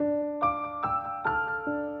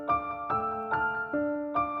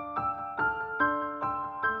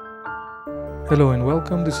Hello and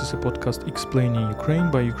welcome. This is a podcast explaining Ukraine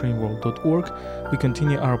by ukraineworld.org. We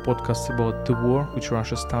continue our podcast about the war which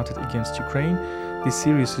Russia started against Ukraine. This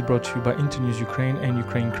series is brought to you by Internews Ukraine and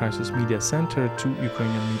Ukraine Crisis Media Center, two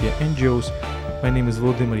Ukrainian media NGOs. My name is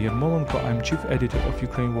Volodymyr Yermolenko. I'm chief editor of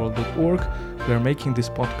ukraineworld.org. We are making this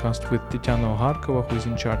podcast with Tatiana Ogarkova, who is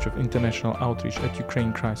in charge of international outreach at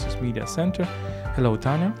Ukraine Crisis Media Center. Hello,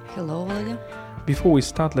 Tanya. Hello, Volodya. Before we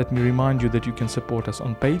start, let me remind you that you can support us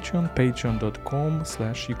on Patreon,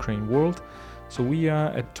 patreon.com/UkraineWorld. So we are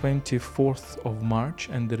at 24th of March,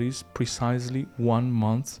 and there is precisely 1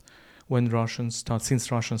 month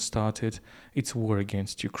since Russia started its war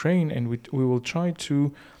against Ukraine, and we will try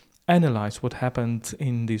to analyze what happened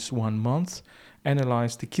in this 1 month,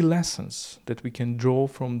 analyze the key lessons that we can draw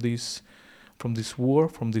from this war,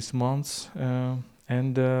 from these months.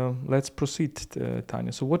 And let's proceed,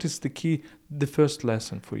 Tanya. So what is the first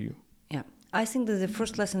lesson for you? Yeah, I think that the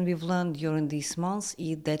first lesson we've learned during these months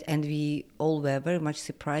is that, and we all were very much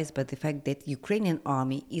surprised by the fact that Ukrainian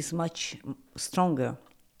army is much stronger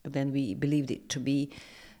than we believed it to be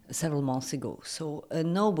several months ago. So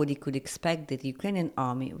nobody could expect that the Ukrainian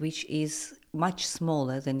army, which is much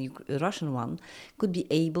smaller than the Russian one, could be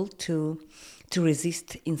able to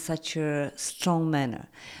resist in such a strong manner.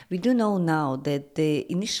 We do know now that the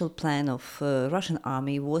initial plan of Russian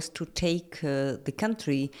army was to take the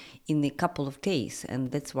country in a couple of days, and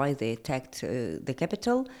that's why they attacked the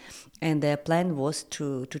capital. And their plan was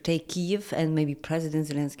to take Kiev and maybe President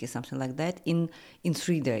Zelensky, something like that, in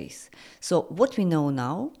 3 days. So what we know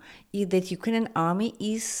now is that Ukrainian army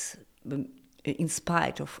is, in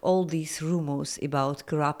spite of all these rumors about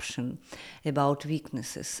corruption, about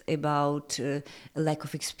weaknesses, about lack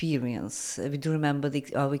of experience. We do remember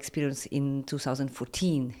our experience in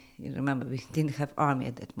 2014. You remember, we didn't have army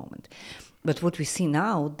at that moment. But what we see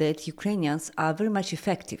now, that Ukrainians are very much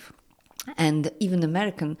effective. And even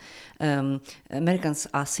Americans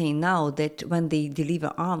are saying now that when they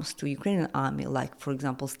deliver arms to Ukrainian army, like, for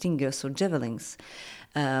example, Stingers or Javelins,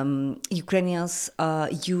 Ukrainians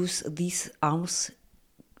use these arms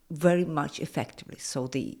very much effectively, so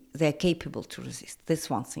they're capable to resist. That's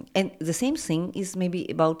one thing. And the same thing is maybe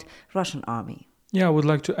about Russian army. Yeah, I would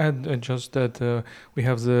like to add just that we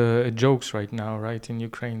have the jokes right now, right, in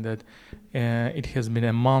Ukraine, that it has been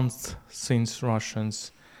a month since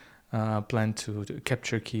Russians plan to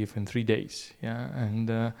capture Kiev in 3 days. Yeah, and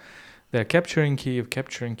they're capturing Kiev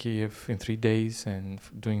in 3 days, and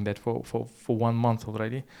doing that for 1 month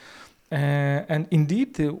already. And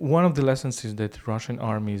indeed, one of the lessons is that Russian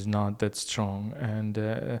army is not that strong, and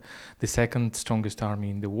the second strongest army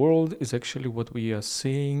in the world is actually what we are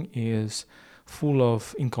seeing is full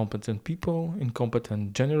of incompetent people,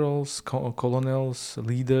 incompetent generals, colonels,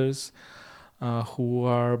 leaders, who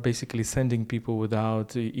are basically sending people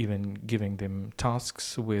without even giving them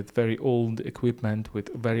tasks, with very old equipment,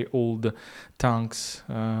 with very old tanks,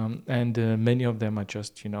 and many of them are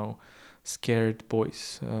just, scared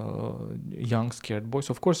boys, young scared boys.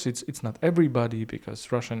 Of course, it's not everybody,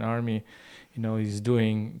 because Russian army, is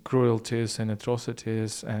doing cruelties and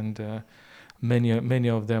atrocities, and many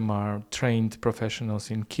of them are trained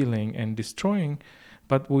professionals in killing and destroying.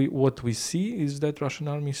 But what we see is that Russian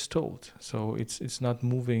army is stalled, so it's not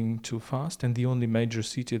moving too fast, and the only major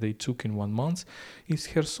city they took in 1 month is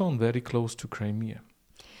Kherson, very close to Crimea.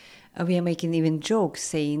 We are making even jokes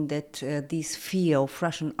saying that this fear of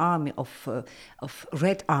Russian army, of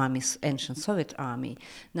Red Army's ancient Soviet army.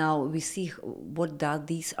 Now we see what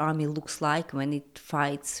this army looks like when it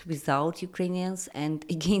fights without Ukrainians and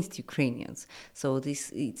against Ukrainians. So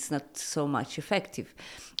it's not so much effective.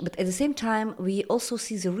 But at the same time, we also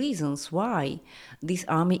see the reasons why this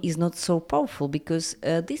army is not so powerful, because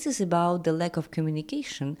this is about the lack of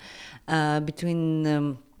communication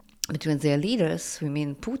between their leaders, we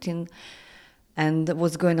mean Putin, and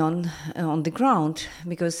what's going on the ground,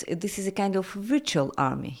 because this is a kind of virtual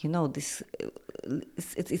army.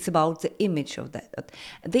 It's about the image of that.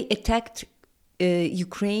 They attacked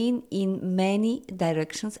Ukraine in many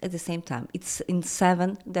directions at the same time. It's in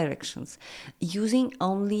 7 directions, using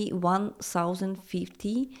only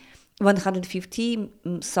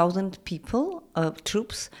 150,000 people,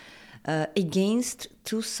 troops, against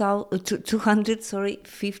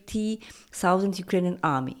 250,000 Ukrainian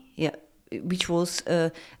army, which was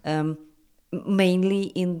mainly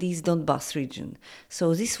in this Donbas region. So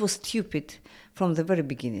this was stupid from the very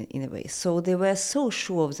beginning, in a way. So they were so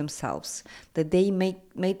sure of themselves that they made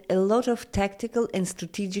a lot of tactical and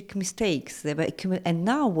strategic mistakes. And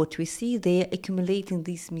now what we see, they are accumulating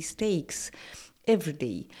these mistakes every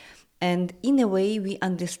day. And in a way, we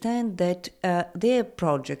understand that their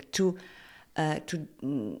project to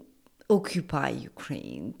occupy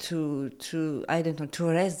Ukraine, to I don't know, to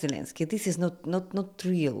arrest Zelensky. This is not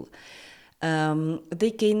real.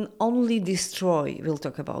 They can only destroy. We'll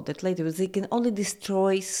talk about that later. But they can only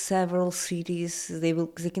destroy several cities. They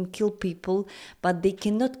can kill people, but they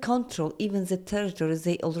cannot control even the territories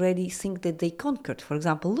they already think that they conquered. For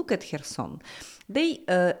example, look at Kherson. They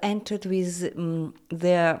entered with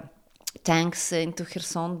their tanks into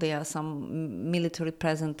Kherson. There are some military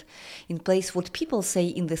present in place. What people say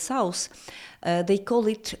in the south, they call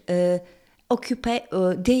it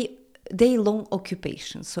day-long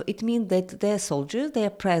occupation. So it means that their soldiers, they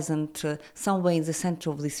are present somewhere in the center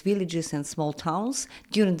of these villages and small towns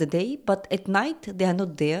during the day, but at night they are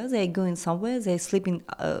not there. They are going somewhere, they are sleeping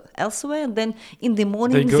elsewhere, and then in the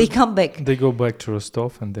morning they come back. They go back to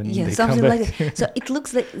Rostov and then they something come back. Like that. So it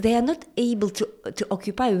looks like they are not able to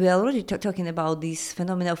occupy. We are already talking about this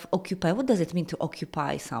phenomenon of occupy. What does it mean to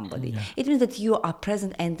occupy somebody? Yeah. It means that you are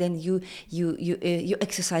present and then you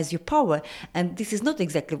exercise your power. And this is not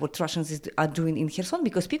exactly what Russians are doing in Kherson,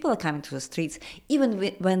 because people are coming to the streets even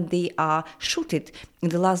when they are shooted. In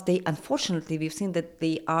the last day, unfortunately, we've seen that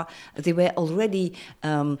they were already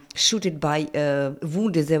shooted by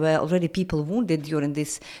wounded. There were already people wounded during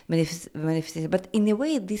this manifestation. But in a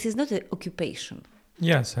way, this is not an occupation.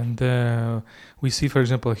 Yes, and we see, for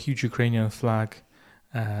example, a huge Ukrainian flag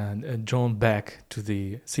drawn back to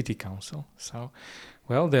the city council. So,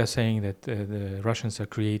 well, they're saying that the Russians are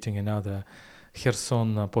creating another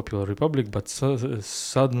Kherson Popular Republic, but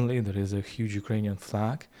suddenly there is a huge Ukrainian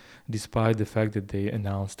flag, despite the fact that they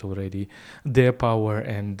announced already their power,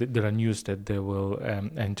 and there are news that they will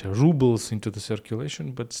enter rubles into the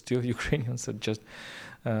circulation, but still Ukrainians are just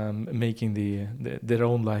making their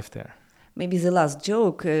own life there. Maybe the last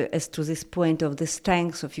joke as to this point of the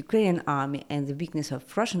strength of Ukrainian army and the weakness of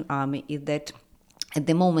Russian army is that at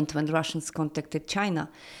the moment when Russians contacted China,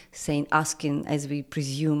 asking, as we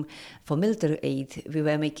presume, for military aid, we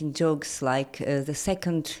were making jokes like the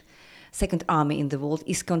second army in the world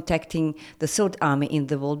is contacting the third army in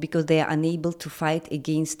the world because they are unable to fight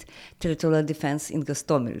against territorial defense in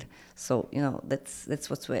Gostomel. So, that's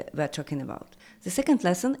what we're talking about. The second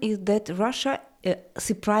lesson is that Russia,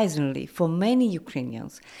 surprisingly, for many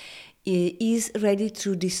Ukrainians, is ready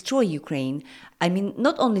to destroy Ukraine. I mean,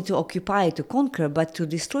 not only to occupy, to conquer, but to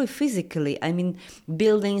destroy physically. I mean,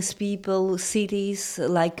 buildings, people, cities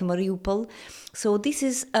like Mariupol. So this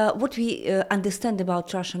is what we understand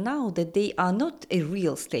about Russia now, that they are not a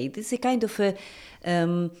real state. It's a kind of a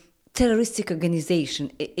terroristic organization,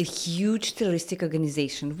 a huge terroristic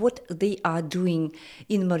organization. What they are doing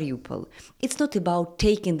in Mariupol, it's not about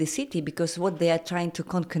taking the city, because what they are trying to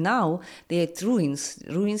conquer now, they are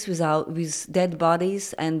ruins with dead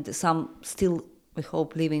bodies and some still, we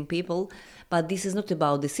hope, living people. But this is not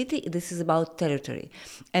about the city, this is about territory.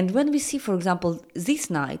 And when we see, for example, this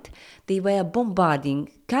night, they were bombarding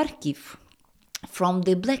Kharkiv from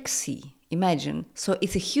the Black Sea. Imagine. So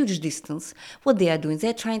it's a huge distance. What they are doing,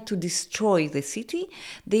 they're trying to destroy the city.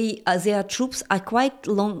 Their troops are quite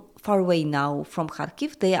far away now from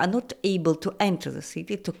Kharkiv. They are not able to enter the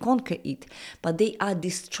city, to conquer it, but they are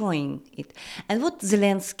destroying it. And what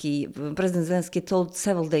President Zelensky told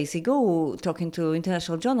several days ago, talking to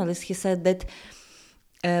international journalists, he said that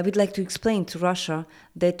we'd like to explain to Russia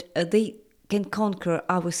that they can conquer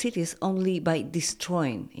our cities only by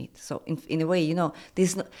destroying it. So in a way,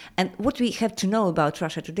 there's no, and what we have to know about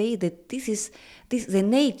Russia today, that the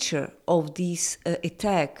nature of this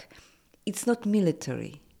attack, it's not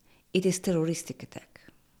military, it is terroristic attack.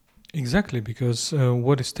 Exactly, because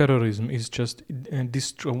what is terrorism is just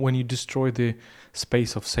when you destroy the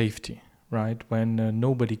space of safety, right? When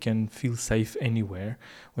nobody can feel safe anywhere,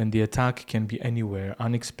 when the attack can be anywhere,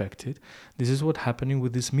 unexpected. This is what's happening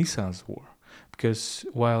with this missiles war. Because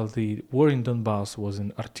while the war in Donbass was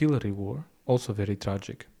an artillery war, also very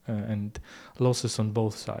tragic, and losses on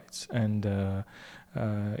both sides, and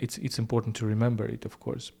it's important to remember it, of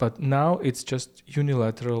course. But now it's just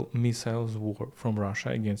unilateral missiles war from Russia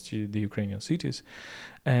against the Ukrainian cities,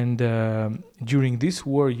 and during this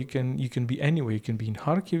war you can be anywhere. You can be in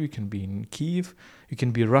Kharkiv, you can be in Kiev, you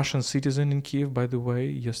can be a Russian citizen in Kiev. By the way,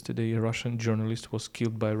 yesterday a Russian journalist was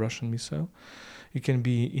killed by a Russian missile. You can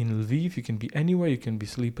be in Lviv, you can be anywhere, you can be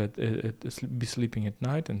sleeping at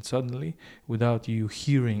night, and suddenly, without you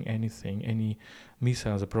hearing anything, any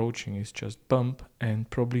missiles approaching, is just bump, and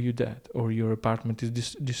probably you're dead, or your apartment is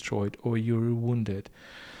destroyed, or you're wounded.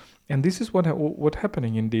 And this is what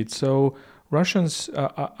happening indeed. So Russians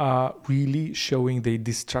are really showing their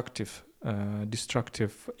destructive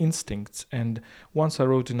destructive instincts. And once I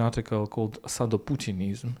wrote an article called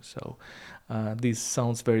Sadoputinism. So this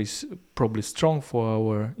sounds very probably strong for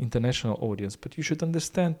our international audience, but you should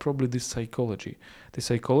understand probably this psychology. The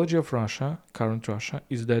psychology of Russia, current Russia,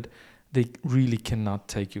 is that they really cannot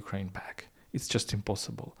take Ukraine back. It's just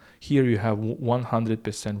impossible. Here you have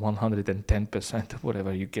 100%, 110%,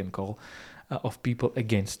 whatever you can call, of people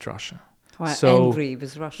against Russia. So angry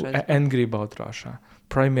with Russia. Angry about Russia.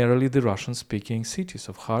 Primarily the Russian-speaking cities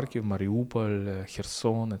of Kharkiv, Mariupol,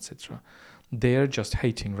 Kherson, etc. They are just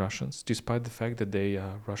hating Russians, despite the fact that they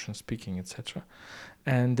are Russian-speaking, etc.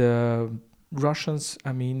 And Russians,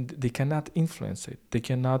 I mean, they cannot influence it. They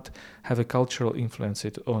cannot have a cultural influence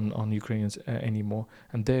it on Ukrainians anymore,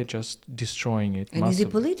 and they're just destroying it. And it's a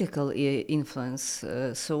political influence.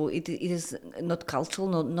 So it is not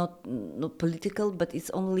cultural, not political, but it's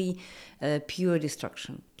only pure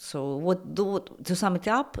destruction. So to sum it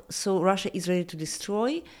up, so Russia is ready to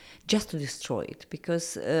destroy, just to destroy it,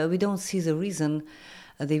 because we don't see the reason.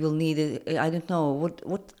 They will need it. I don't know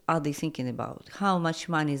what are they thinking about? How much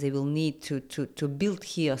money they will need to build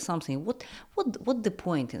here something? What the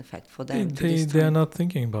point, in fact, for them? They are not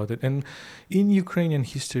thinking about it. And in Ukrainian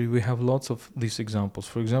history, we have lots of these examples.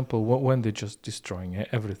 For example, when they're just destroying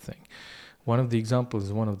everything. One of the examples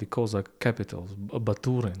is one of the Cossack capitals,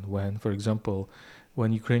 Baturin. When, for example,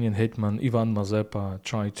 when Ukrainian hetman Ivan Mazepa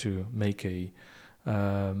tried to make a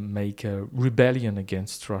rebellion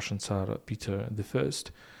against Russian Tsar Peter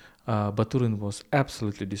I. Baturin was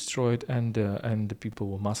absolutely destroyed, and the people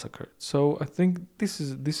were massacred. So I think this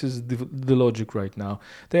is the logic right now.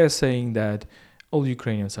 They are saying that all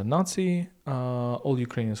Ukrainians are Nazi, all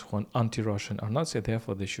Ukrainians who are anti-Russian are Nazi,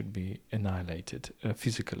 therefore they should be annihilated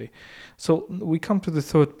physically. So we come to the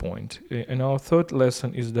third point, and our third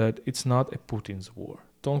lesson is that it's not a Putin's war.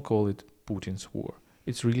 Don't call it Putin's war.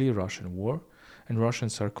 It's really a Russian war. And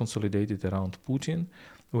Russians are consolidated around Putin.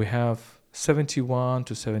 We have 71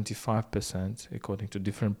 to 75%, according to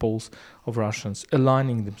different polls, of Russians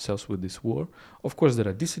aligning themselves with this war. Of course, there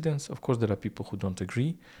are dissidents. Of course, there are people who don't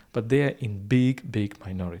agree. But they are in big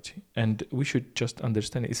minority. And we should just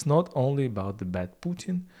understand it's not only about the bad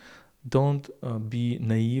Putin. Don't be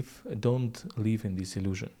naive. Don't live in this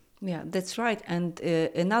illusion. Yeah, that's right. And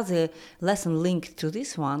another lesson linked to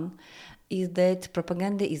this one is that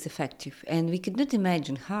propaganda is effective. And we could not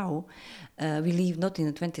imagine how we live not in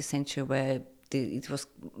the 20th century where it was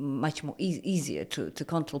much more easier to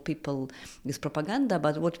control people with propaganda,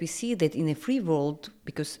 but what we see that in a free world,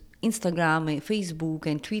 because Instagram, Facebook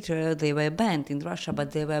and Twitter, they were banned in Russia,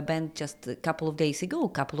 but they were banned just a couple of days ago, a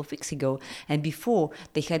couple of weeks ago. And before,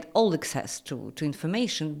 they had all access to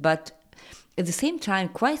information, but at the same time,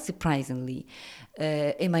 quite surprisingly,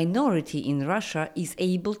 a minority in Russia is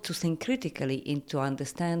able to think critically and to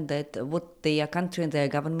understand that what their country and their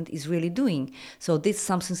government is really doing. So this is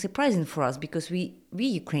something surprising for us, because we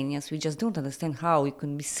Ukrainians, we just don't understand how we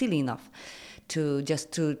can be silly enough to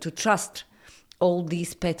trust all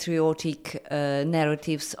these patriotic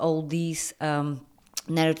narratives, all these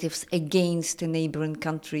narratives against a neighboring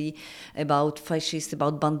country, about fascists,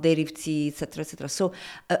 about Banderivci, etc., etc. So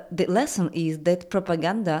the lesson is that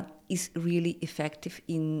propaganda is really effective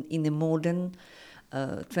in a modern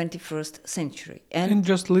 21st century. And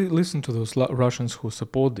just listen to those Russians who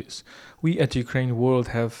support this. We at Ukraine World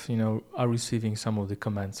are receiving some of the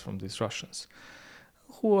comments from these Russians,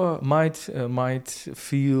 who might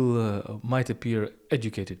appear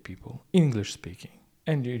educated people, English speaking.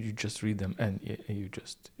 And you just read them, and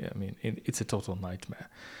it's a total nightmare.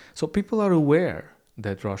 So people are aware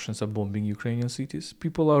that Russians are bombing Ukrainian cities.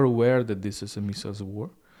 People are aware that this is a missiles war,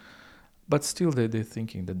 but still they're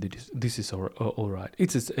thinking that this is all right.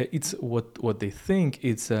 It's what they think.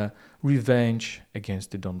 It's a revenge against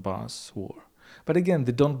the Donbass war. But again,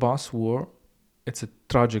 the Donbass war, it's a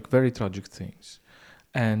very tragic thing,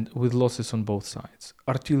 and with losses on both sides.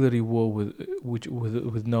 Artillery war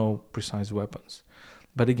with no precise weapons.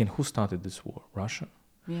 But again, who started this war? Russia.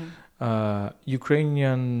 Yeah.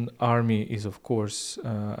 Ukrainian army is, of course,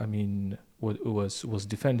 was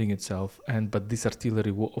defending itself, but this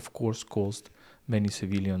artillery war, of course, caused many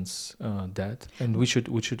civilians dead, and we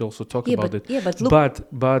should also talk about it. Yeah, but look.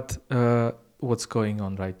 But what's going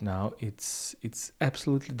on right now? It's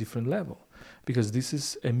absolutely different level, because this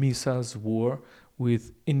is a missiles war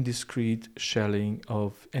with indiscreet shelling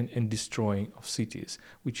of and destroying of cities,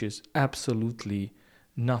 which is absolutely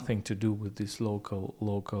nothing to do with this local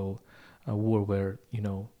war, where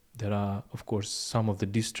there are, of course, some of the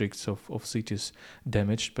districts of cities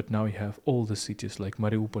damaged, but now you have all the cities like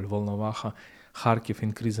Mariupol, Volnovakha, Kharkiv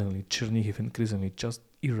increasingly, Chernihiv increasingly just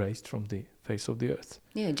erased from the face of the earth.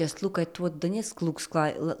 Yeah, just look at what Donetsk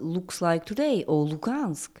looks like today, or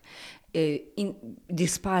Lugansk.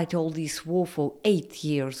 Despite all this war for 8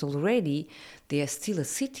 years already, they are still a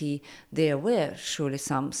city. There were surely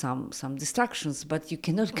some destructions, but you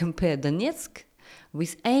cannot compare Donetsk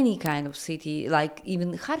with any kind of city, like even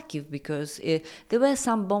Kharkiv, because there were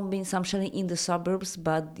some bombing, some shelling in the suburbs,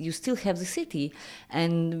 but you still have the city.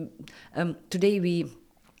 And today we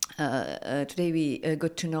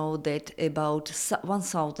got to know that about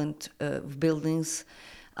 1,000 buildings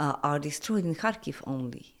are destroyed in Kharkiv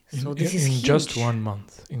only. So this is huge. Just 1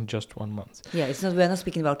 month. In just 1 month. Yeah, it's not. We're not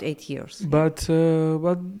speaking about 8 years. But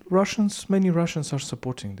many Russians are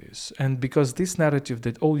supporting this, and because this narrative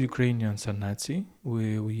that all Ukrainians are Nazi,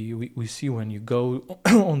 we see when you go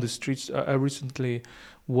on the streets. I recently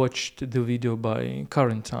watched the video by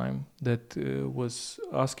Current Time that was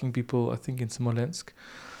asking people, I think in Smolensk.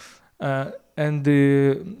 And the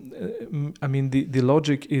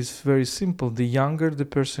logic is very simple. The younger the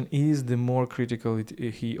person is, the more critical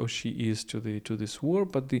he or she is to this war.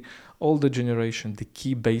 But the older generation, the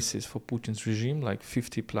key basis for Putin's regime, like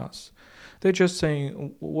 50 plus, they're just saying,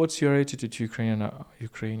 "What's your attitude to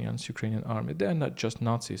Ukrainians, Ukrainian army? They're not just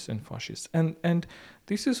Nazis and fascists." And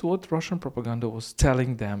this is what Russian propaganda was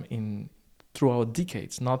telling them throughout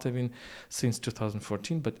decades, not even since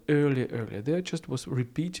 2014, but earlier. They just was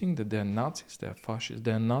repeating that they're Nazis, they're fascists,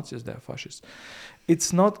 they're Nazis, they're fascists.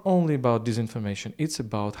 It's not only about disinformation, it's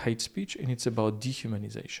about hate speech, and it's about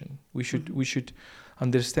dehumanization. We should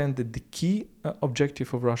understand that the key objective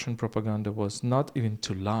of Russian propaganda was not even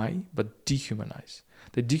to lie, but dehumanize.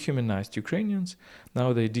 They dehumanized Ukrainians,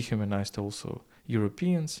 now they dehumanized also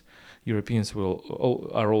Europeans. Europeans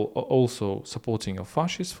are also supporting of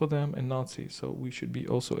fascists for them and Nazis, so we should be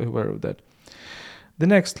also aware of that. The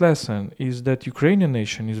next lesson is that Ukrainian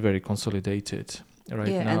nation is very consolidated right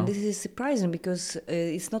now. Yeah, and this is surprising because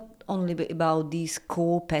it's not only about this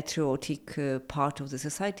core patriotic part of the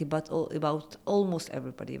society, but about almost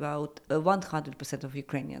everybody, about 100% of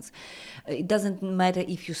Ukrainians. It doesn't matter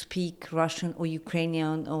if you speak Russian or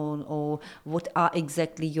Ukrainian or what are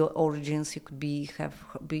exactly your origins. You could be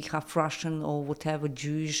half Russian or whatever,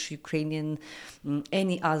 Jewish, Ukrainian,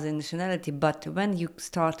 any other nationality. But when you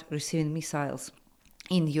start receiving missiles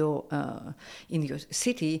in your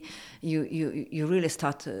city, you really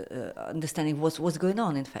start understanding what's going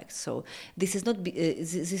on. In fact, so this is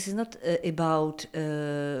not about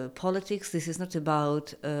politics. This is not about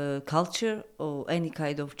culture or any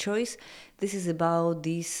kind of choice. This is about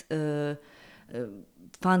this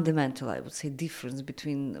fundamental, I would say, difference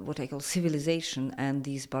between what I call civilization and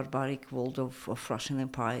this barbaric world of Russian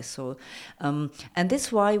Empire. So, and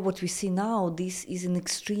that's why what we see now, this is an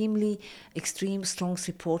extreme strong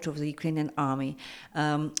support of the Ukrainian army.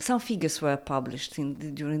 Some figures were published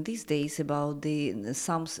during these days about the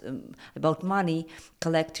sums about money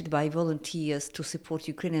collected by volunteers to support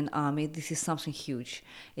Ukrainian army. This is something huge.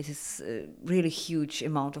 It is a really huge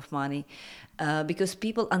amount of money. Because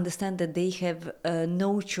people understand that they have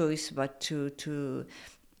no choice but to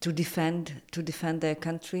defend their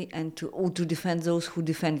country and to defend those who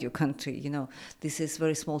defend your country. You know, this is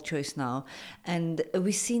very small choice now, and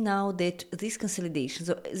we see now that this consolidation.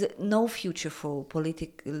 So, no future for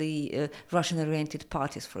politically Russian-oriented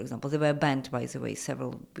parties, for example. They were banned, by the way,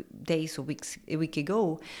 several days or a week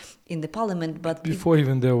ago in the parliament. But before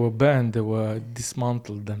even they were banned, they were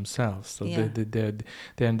dismantled themselves. So yeah.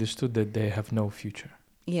 they understood that they have no future.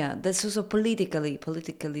 Yeah, that's also politically.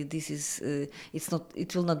 This is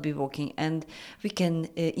it will not be working, and we can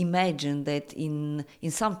imagine that in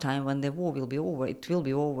some time when the war will be over, it will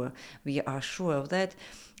be over. We are sure of that.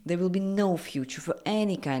 There will be no future for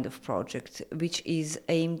any kind of project which is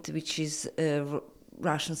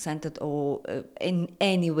Russian-centered or in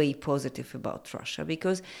any way positive about Russia,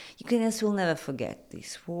 because Ukrainians will never forget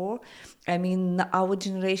this war. I mean, our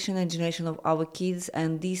generation and generation of our kids,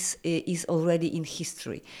 and this is already in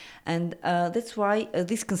history. And that's why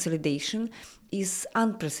this consolidation is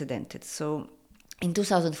unprecedented. So in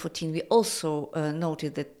 2014, we also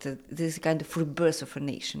noted that there is a kind of rebirth of a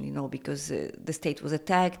nation, you know, because the state was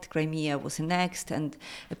attacked, Crimea was annexed, and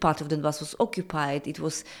a part of Donbass was occupied. It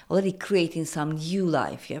was already creating some new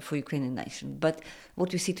life, for Ukrainian nation. But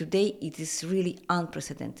what we see today, it is really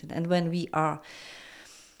unprecedented. And when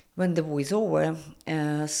the war is over,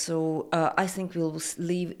 I think we'll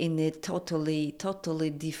live in a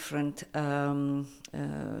totally different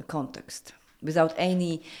context, without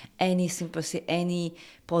any sympathy, any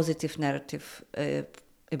positive narrative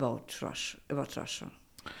about Russia.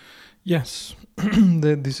 Yes,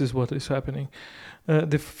 this is what is happening.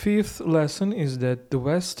 The fifth lesson is that the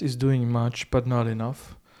West is doing much, but not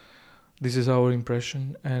enough. This is our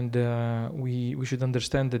impression, and we should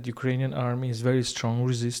understand that Ukrainian army is very strong,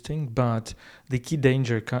 resisting, but the key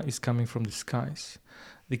danger is coming from the skies.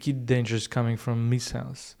 The key danger is coming from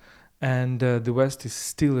missiles, and the West is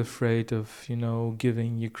still afraid of,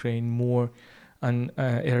 giving Ukraine more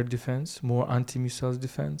air defense, more anti-missiles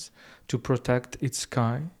defense to protect its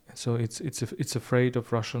sky. So it's afraid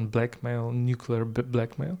of Russian blackmail, nuclear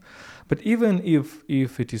blackmail. But even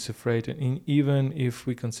if it is afraid, and even if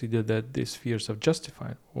we consider that these fears are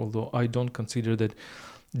justified, although I don't consider that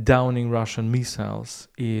downing Russian missiles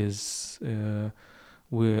is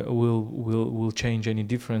will change any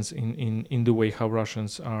difference in the way how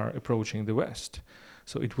Russians are approaching the West.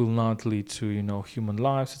 So it will not lead to human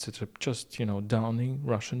lives, etc. Just downing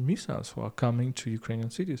Russian missiles who are coming to Ukrainian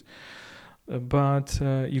cities. But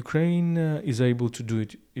Ukraine is able to do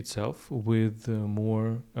it itself with more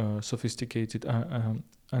sophisticated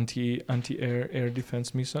anti-air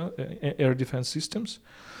defense air defense systems.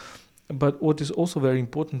 But what is also very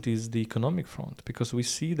important is the economic front, because we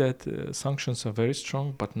see that sanctions are very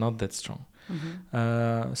strong, but not that strong.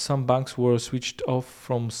 Mm-hmm. Some banks were switched off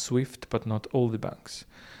from SWIFT, but not all the banks.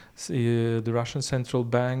 The Russian central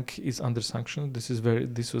bank is under sanction. This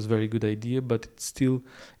was very good idea, but it still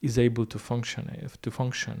is able to function.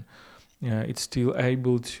 It's still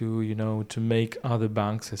able to make other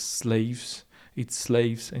banks as its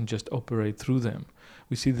slaves, and just operate through them.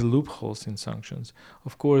 We see the loopholes in sanctions.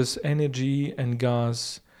 Of course, energy and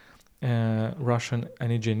gas, Russian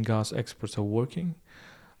energy and gas exports are working.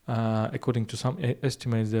 According to some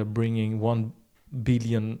estimates, they're bringing $1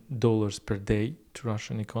 billion per day to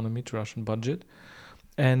Russian economy, to Russian budget.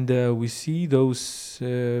 And we see those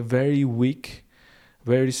very weak,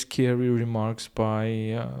 very scary remarks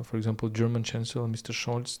by, for example, German Chancellor Mr.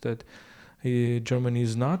 Scholz, that Germany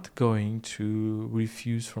is not going to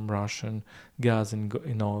refuse from Russian gas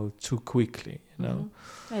and oil too quickly,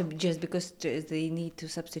 Just because they need to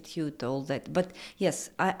substitute all that. But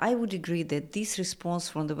yes, I would agree that this response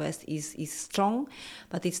from the West is strong,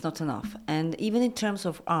 but it's not enough. And even in terms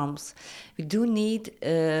of arms, we do need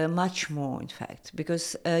much more, in fact,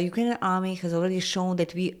 because Ukrainian army has already shown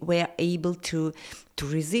that we were able to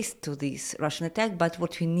resist to this Russian attack, but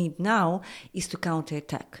what we need now is to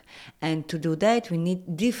counterattack. And to do that, we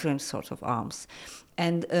need different sorts of arms.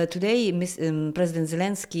 And today, President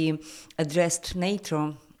Zelensky addressed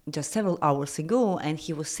NATO just several hours ago, and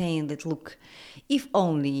he was saying that, look, if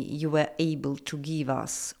only you were able to give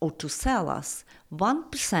us or to sell us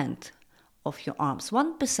 1% of your arms,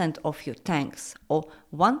 1% of your tanks, or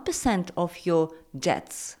 1% of your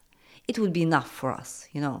jets, it would be enough for us.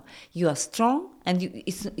 You are strong, and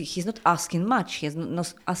he's not asking much. He's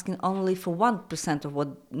not asking only for 1% of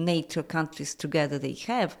what NATO countries together they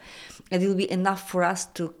have, and it will be enough for us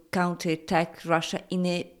to counterattack Russia in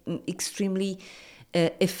an extremely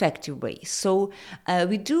effective way. So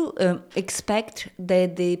we do expect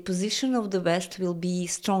that the position of the West will be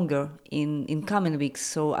stronger in coming weeks.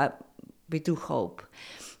 So we do hope,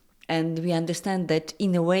 and we understand that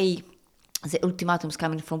in a way, the ultimatums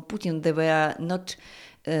coming from Putin, they were not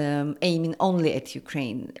aiming only at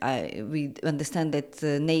Ukraine. We understand that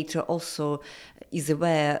NATO also is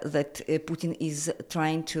aware that Putin is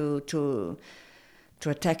trying to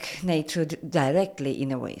attack NATO directly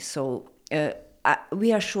in a way. So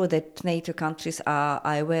we are sure that NATO countries are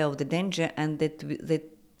aware of the danger, and that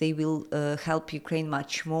they will help Ukraine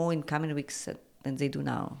much more in coming weeks than they do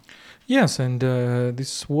now. Yes, and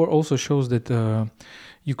this war also shows that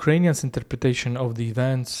Ukrainians' interpretation of the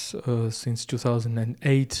events since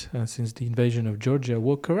 2008, since the invasion of Georgia,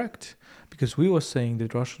 were correct. Because we were saying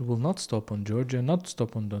that Russia will not stop on Georgia, not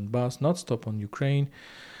stop on Donbass, not stop on Ukraine.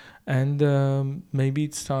 And maybe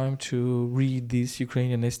it's time to read these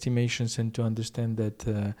Ukrainian estimations and to understand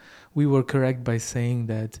that we were correct by saying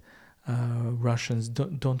that Russians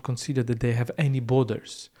don't consider that they have any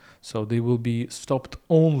borders. So they will be stopped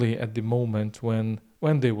only at the moment when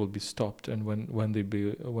they will be stopped and when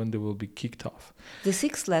they will be kicked off. The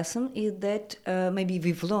sixth lesson is that maybe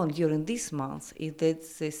we've learned during this month is that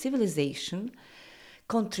the civilization,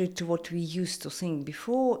 contrary to what we used to think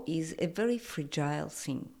before, is a very fragile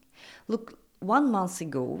thing. Look, 1 month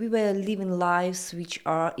ago we were living lives which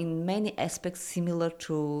are in many aspects similar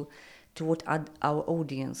to what our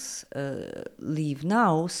audience live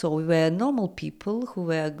now. So we were normal people who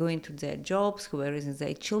were going to their jobs, who were raising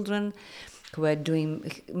their children, who were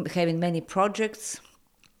having many projects,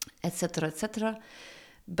 etc., etc.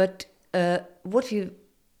 But what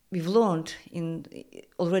we've learned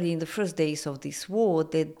already in the first days of this war,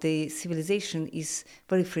 that the civilization is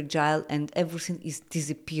very fragile and everything is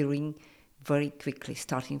disappearing very quickly,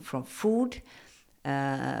 starting from food,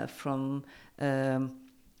 from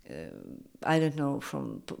I don't know,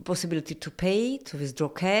 from possibility to pay, to withdraw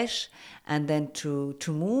cash, and then to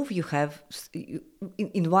move. You have in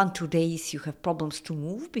 1-2 days you have problems to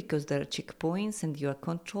move because there are checkpoints and you are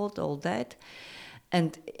controlled, all that.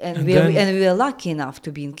 And we are lucky enough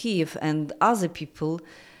to be in Kiev, and other people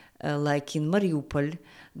like in Mariupol,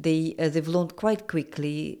 they've learned quite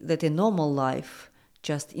quickly that a normal life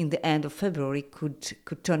just in the end of February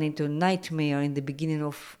could turn into a nightmare in the beginning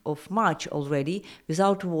of March already,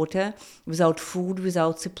 without water, without food,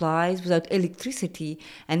 without supplies, without electricity.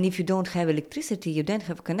 And if you don't have electricity, you don't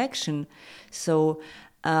have connection. So,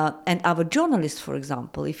 and our journalists, for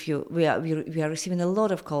example, we are receiving a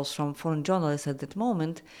lot of calls from foreign journalists at that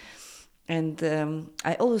moment. And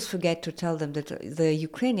I always forget to tell them that the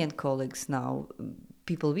Ukrainian colleagues now,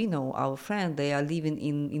 people we know, our friends, they are living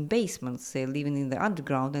in basements, they're living in the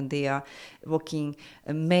underground, and they are working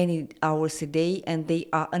many hours a day, and they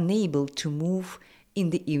are unable to move in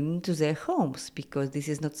the evening to their homes because this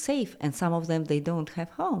is not safe, and some of them, they don't have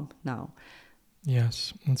home now.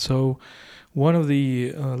 Yes, and so one of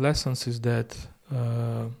the lessons is that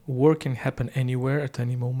war can happen anywhere at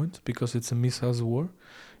any moment because it's a missiles war.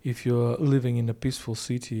 If you're living in a peaceful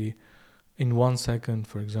city, in 1 second,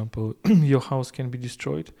 for example, your house can be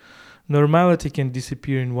destroyed. Normality can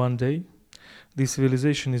disappear in 1 day. This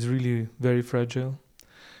civilization is really very fragile.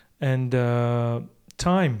 And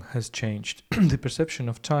time has changed, the perception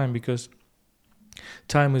of time, because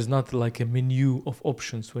time is not like a menu of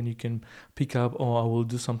options when you can pick up, oh, I will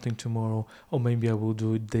do something tomorrow, or maybe I will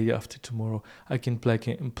do it day after tomorrow. I can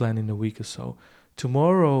plan in a week or so.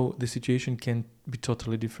 Tomorrow, the situation can be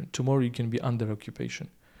totally different. Tomorrow, you can be under occupation.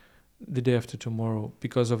 The day after tomorrow,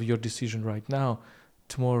 because of your decision right now,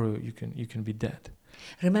 tomorrow you can be dead.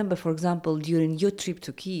 Remember, for example, during your trip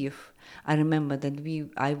to Kiev, I remember that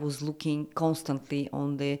I was looking constantly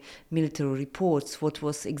on the military reports, what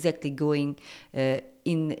was exactly going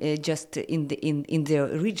in their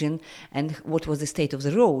region, and what was the state of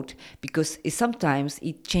the road, because sometimes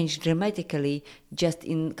it changed dramatically just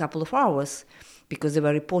in a couple of hours, because they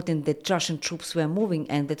were reporting that Russian troops were moving,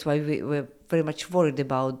 and that's why we were very much worried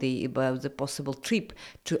about the possible trip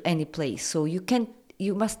to any place. So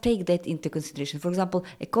you must take that into consideration. For example,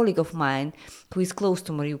 a colleague of mine who is close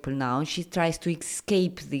to Mariupol now, she tries to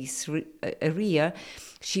escape this area.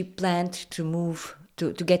 She planned to move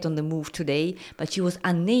to get on the move today, but she was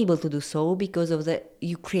unable to do so because of the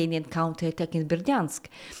Ukrainian counterattack in Berdyansk,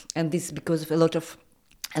 and this because of a lot of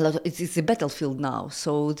it's a battlefield now,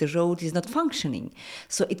 so the road is not functioning.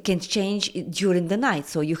 So it can change during the night.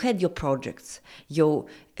 So you had your projects, your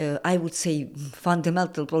I would say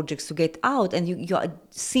fundamental projects to get out, and you are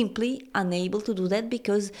simply unable to do that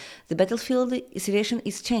because the battlefield situation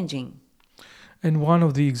is changing. And one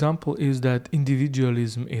of the example is that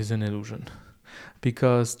individualism is an illusion.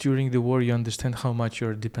 Because during the war, you understand how much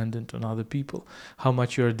you're dependent on other people, how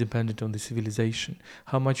much you're dependent on the civilization,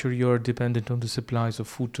 how much you're dependent on the supplies of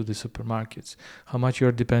food to the supermarkets, how much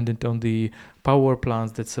you're dependent on the power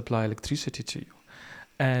plants that supply electricity to you.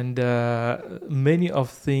 And many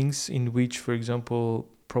of things in which, for example,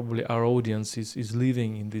 probably our audience is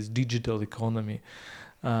living in this digital economy,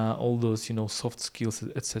 all those soft skills,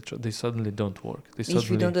 etc., they suddenly don't work. If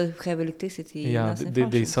you don't have electricity,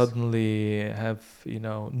 they suddenly have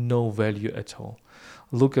no value at all.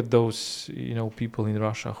 Look at those people in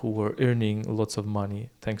Russia who were earning lots of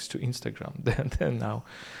money thanks to Instagram. They're now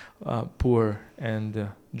poor and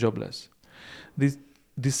jobless.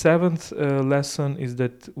 The seventh lesson is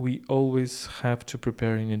that we always have to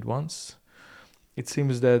prepare in advance. It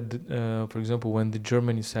seems that, for example, when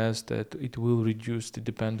Germany says that it will reduce the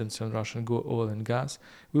dependence on Russian oil and gas,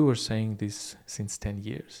 we were saying this since 10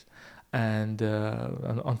 years. And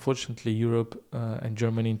unfortunately, Europe and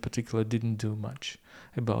Germany in particular didn't do much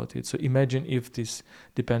about it. So imagine if this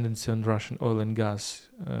dependency on Russian oil and gas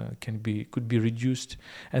could be reduced,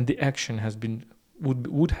 and the action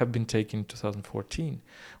would have been taken in 2014.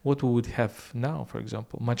 What we would have now, for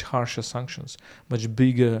example, much harsher sanctions, much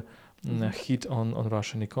bigger hit on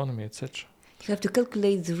Russian economy, etc. You have to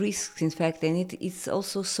calculate the risks, in fact, and it's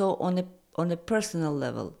also so on a personal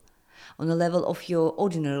level, on the level of your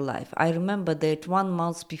ordinary life. I remember that 1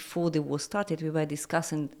 month before the war started, we were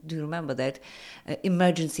discussing, do you remember that,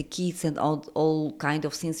 emergency kits and all kind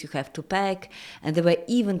of things you have to pack, and there were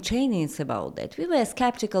even trainings about that. We were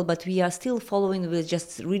skeptical, but we are still following, we were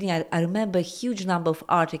just reading. I remember a huge number of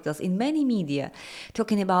articles in many media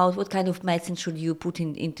talking about what kind of medicine should you put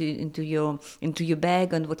into your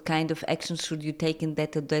bag, and what kind of action should you take in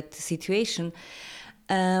that situation.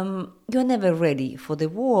 you're never ready for the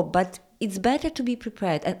war, but it's better to be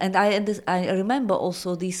prepared. And I remember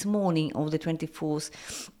also this morning of the 24th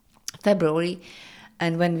February,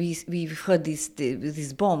 and when we heard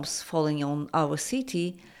these bombs falling on our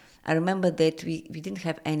city, I remember that we didn't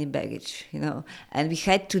have any baggage, and we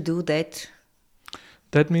had to do that.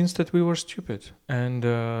 That means that we were stupid, and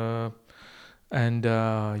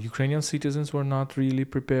Ukrainian citizens were not really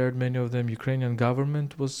prepared. Many of them, Ukrainian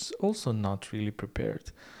government was also not really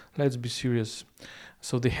prepared. Let's be serious.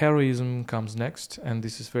 So the heroism comes next, and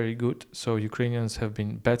this is very good. So Ukrainians have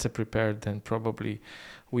been better prepared than probably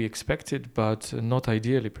we expected, but not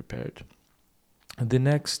ideally prepared. The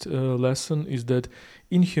next lesson is that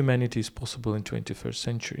inhumanity is possible in 21st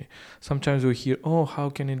century. Sometimes we hear, how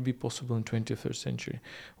can it be possible in 21st century?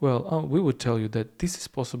 Well, we would tell you that this is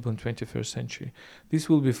possible in 21st century. This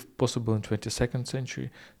will be possible in 22nd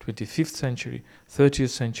century, 25th century, 30th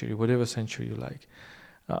century, whatever century you like.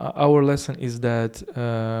 Our lesson is that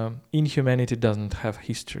inhumanity doesn't have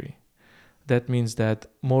history. That means that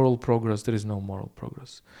moral progress, there is no moral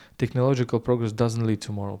progress. Technological progress doesn't lead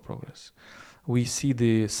to moral progress. We see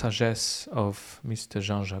the sagesse of Mr.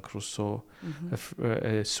 Jean-Jacques Rousseau,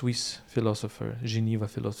 a Swiss philosopher, Geneva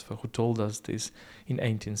philosopher, who told us this in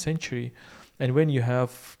 18th century. And when you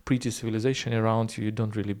have pretty civilization around you, you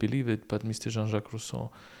don't really believe it, but Mr. Jean-Jacques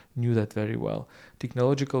Rousseau knew that very well.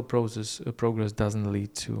 Technological progress doesn't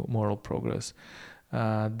lead to moral progress.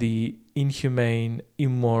 The inhumane,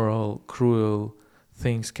 immoral, cruel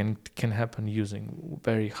things can happen using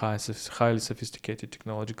very highly sophisticated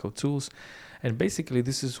technological tools. And basically,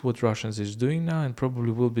 this is what Russians is doing now, and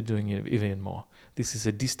probably will be doing it even more. This is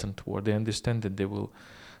a distant war. They understand that they will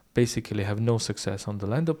basically have no success on the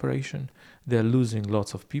land operation. They are losing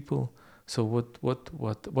lots of people. So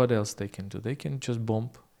what else they can do? They can just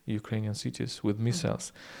bomb Ukrainian cities with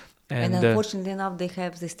missiles. And unfortunately enough, they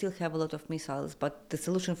still have a lot of missiles. But the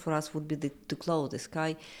solution for us would be to close the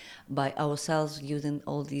sky by ourselves using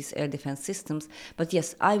all these air defense systems. But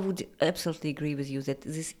yes, I would absolutely agree with you that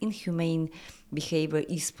this inhumane behavior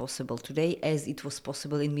is possible today, as it was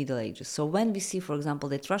possible in Middle Ages. So when we see, for example,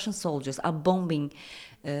 that Russian soldiers are bombing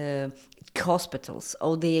hospitals,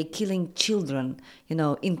 or they are killing children,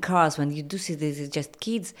 in cars, when you do see this, it's just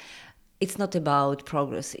kids. It's not about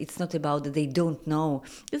progress. It's not about that they don't know.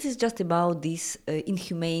 This is just about this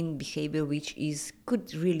inhumane behavior which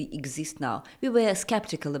could really exist now. We were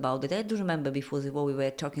skeptical about it. I do remember before the war we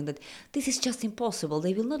were talking that this is just impossible.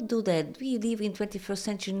 They will not do that. We live in 21st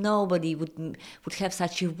century. Nobody would have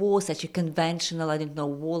such a war, such a conventional,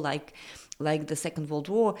 war like the Second World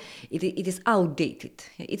War. It is outdated.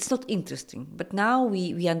 It's not interesting. But now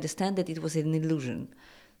we understand that it was an illusion.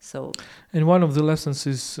 And one of the lessons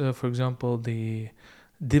is, for example, the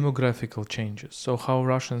demographical changes. So how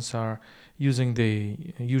Russians are using the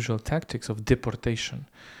usual tactics of deportation.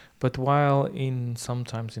 But while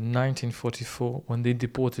sometimes in 1944, when they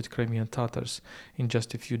deported Crimean Tatars in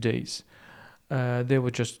just a few days, they were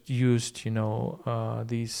just used,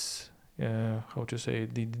 these,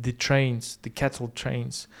 the trains, the cattle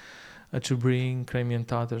trains, to bring Crimean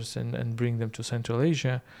Tatars and bring them to Central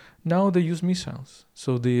Asia. Now they use missiles.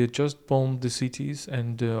 So they just bomb the cities.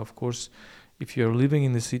 And of course, if you're living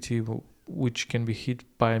in the city which can be hit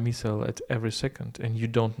by a missile at every second, and you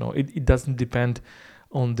don't know, it doesn't depend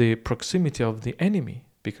on the proximity of the enemy.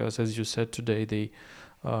 Because as you said today, they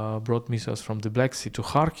brought missiles from the Black Sea to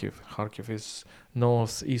Kharkiv. Kharkiv is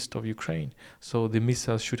northeast of Ukraine. So the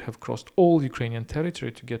missiles should have crossed all Ukrainian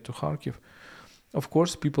territory to get to Kharkiv. Of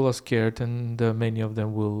course, people are scared, and many of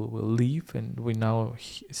them will leave. And we now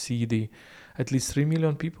see at least 3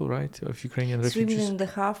 million people, right, of Ukrainian refugees. 3 million and a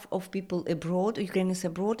half of people abroad, Ukrainians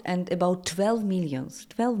abroad, and about 12 millions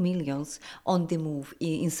on the move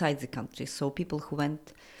inside the country. So people who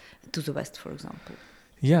went to the West, for example.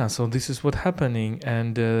 Yeah, so this is what's happening.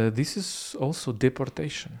 And this is also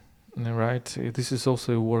deportation, right? This is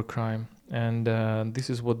also a war crime. And this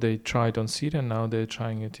is what they tried on Syria. Now they're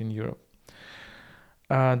trying it in Europe.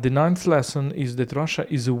 The ninth lesson is that Russia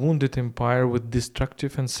is a wounded empire with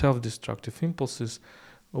destructive and self-destructive impulses.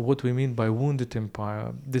 What we mean by wounded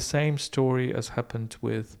empire, the same story as happened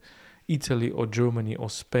with Italy or Germany or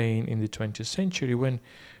Spain in the 20th century, when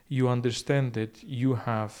you understand that you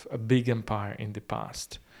have a big empire in the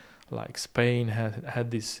past. Like Spain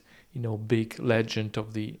had this, big legend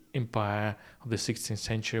of the empire of the 16th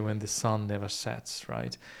century when the sun never sets,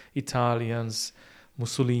 right? Italians,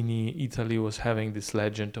 Mussolini, Italy was having this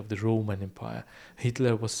legend of the Roman Empire.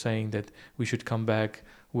 Hitler was saying that we should come back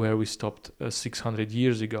where we stopped 600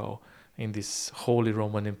 years ago in this Holy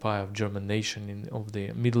Roman Empire of German nation of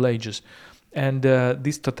the Middle Ages. And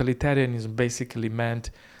this totalitarianism basically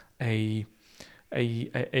meant an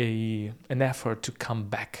effort to come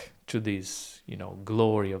back to this,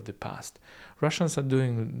 glory of the past. Russians are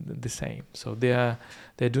doing the same. So they're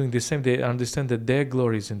doing the same. They understand that their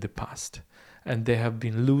glory is in the past, and they have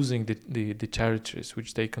been losing the territories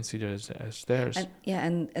which they consider as theirs.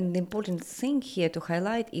 And the important thing here to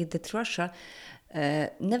highlight is that Russia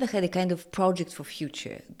never had a kind of project for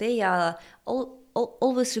future. They are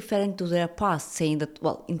always referring to their past, saying that,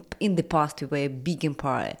 well, in the past we were a big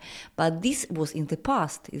empire, but this was in the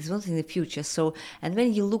past, it's not in the future. So, and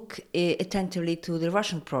when you look attentively to the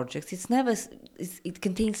Russian projects, it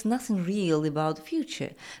contains nothing real about the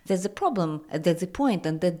future. That's the problem, that's the point,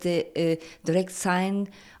 and that's the direct sign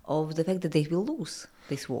of the fact that they will lose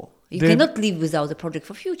this war. You cannot live without a project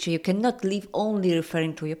for future. You cannot live only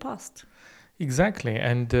referring to your past. Exactly,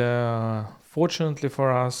 and fortunately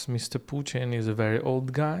for us, Mr. Putin is a very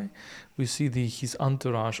old guy. We see his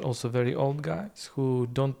entourage also very old guys who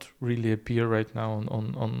don't really appear right now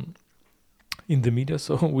on in the media,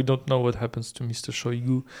 so we don't know what happens to Mr.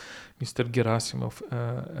 Shoigu, Mr. Gerasimov,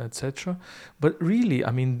 etc. But really,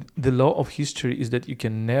 I mean, the law of history is that you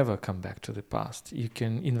can never come back to the past. You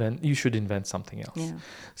should invent something else. Yeah.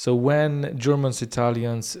 So when Germans,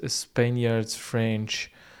 Italians, Spaniards,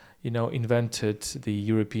 French, invented the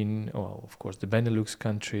European, well, of course, the Benelux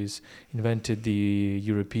countries, invented the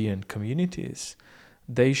European communities,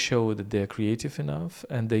 they show that they're creative enough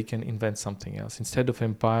and they can invent something else. Instead of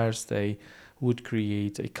empires, they would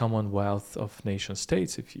create a commonwealth of nation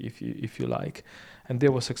states, if you like. And they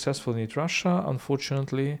were successful in it. Russia,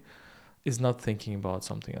 unfortunately, is not thinking about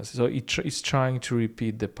something else. So it's trying to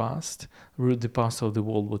repeat the past of the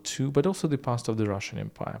World War II, but also the past of the Russian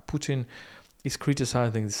Empire. Putin is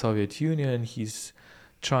criticizing the Soviet Union. He's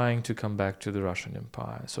trying to come back to the Russian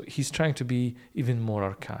Empire. So he's trying to be even more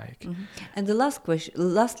archaic. Mm-hmm. And the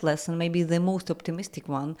last lesson, maybe the most optimistic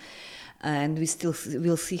one, and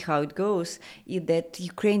we'll see how it goes, is that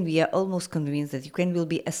Ukraine, we are almost convinced that Ukraine will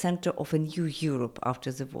be a center of a new Europe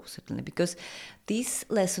after the war, certainly, because this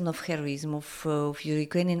lesson of heroism of the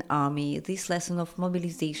Ukrainian army, this lesson of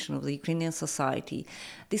mobilization of the Ukrainian society,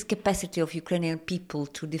 this capacity of Ukrainian people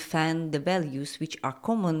to defend the values which are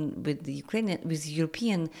common with with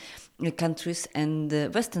European countries and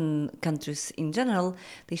Western countries in general,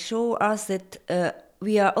 they show us that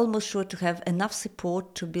we are almost sure to have enough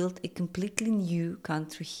support to build a completely new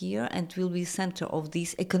country here, and will be center of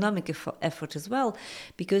this economic effort as well,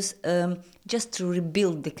 because just to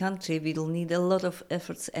rebuild the country we will need a lot of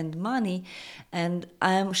efforts and money, and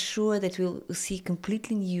I am sure that we'll see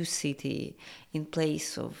completely new city in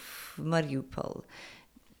place of Mariupol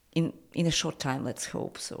in a short time, let's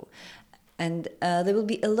hope so. And there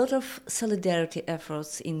will be a lot of solidarity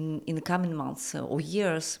efforts in the coming months or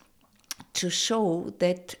years to show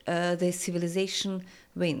that the civilization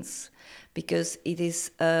wins, because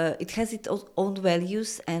it has its own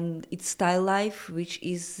values and its style life, which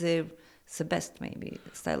is the best maybe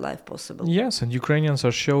style life possible. Yes, and Ukrainians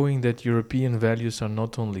are showing that European values are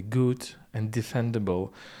not only good and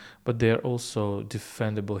defendable, but they are also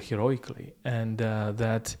defendable heroically, and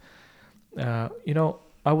that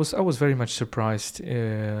I was very much surprised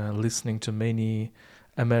listening to many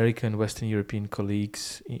American, Western European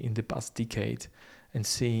colleagues in the past decade, and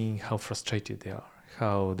seeing how frustrated they are,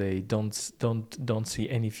 how they don't see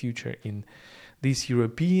any future in these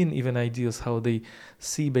European even ideals, how they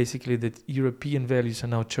see basically that European values are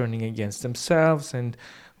now turning against themselves, and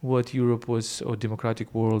what Europe was, or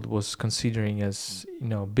democratic world was considering as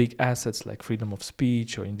big assets like freedom of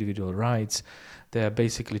speech or individual rights, they are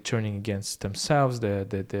basically turning against themselves.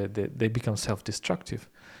 They become self-destructive.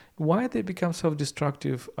 Why they become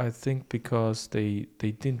self-destructive? I think because they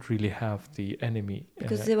didn't really have the enemy.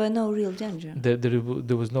 Because there were no real danger.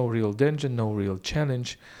 There was no real danger, no real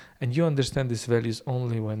challenge. And you understand these values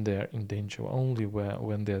only when they're in danger, only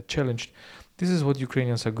when they're challenged. This is what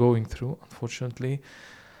Ukrainians are going through, unfortunately.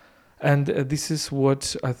 And this is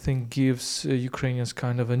what I think gives Ukrainians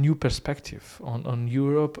kind of a new perspective on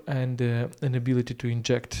Europe, and an ability to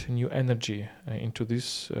inject new energy into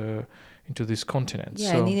this continent.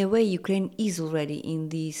 Yeah, and in a way, Ukraine is already in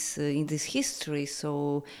this history.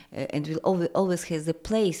 So and will always has a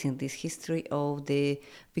place in this history of the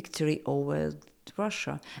victory over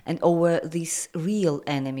Russia and over this real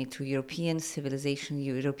enemy to European civilization,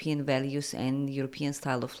 European values, and European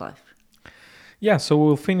style of life. Yeah, so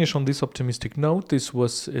we'll finish on this optimistic note. This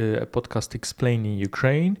was a podcast explaining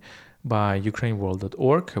Ukraine by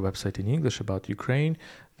ukraineworld.org, a website in English about Ukraine.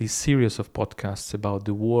 This series of podcasts about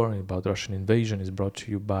the war, about Russian invasion, is brought to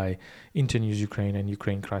you by Internews Ukraine and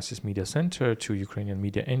Ukraine Crisis Media Center, two Ukrainian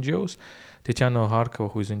media NGOs. Tetiana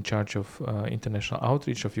Harkova, who is in charge of international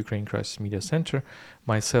outreach of Ukraine Crisis Media Center.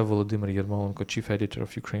 Myself, Volodymyr Yermolenko, chief editor of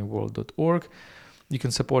UkraineWorld.org. You can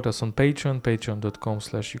support us on Patreon,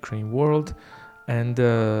 patreon.com/UkraineWorld. And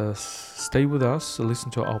stay with us, listen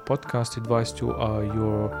to our podcast, advise to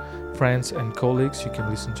your friends and colleagues. You can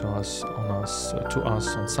listen to us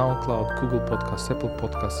on SoundCloud, Google Podcasts, Apple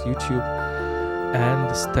Podcasts, YouTube,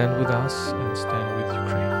 and stand with us and stand with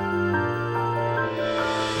Ukraine.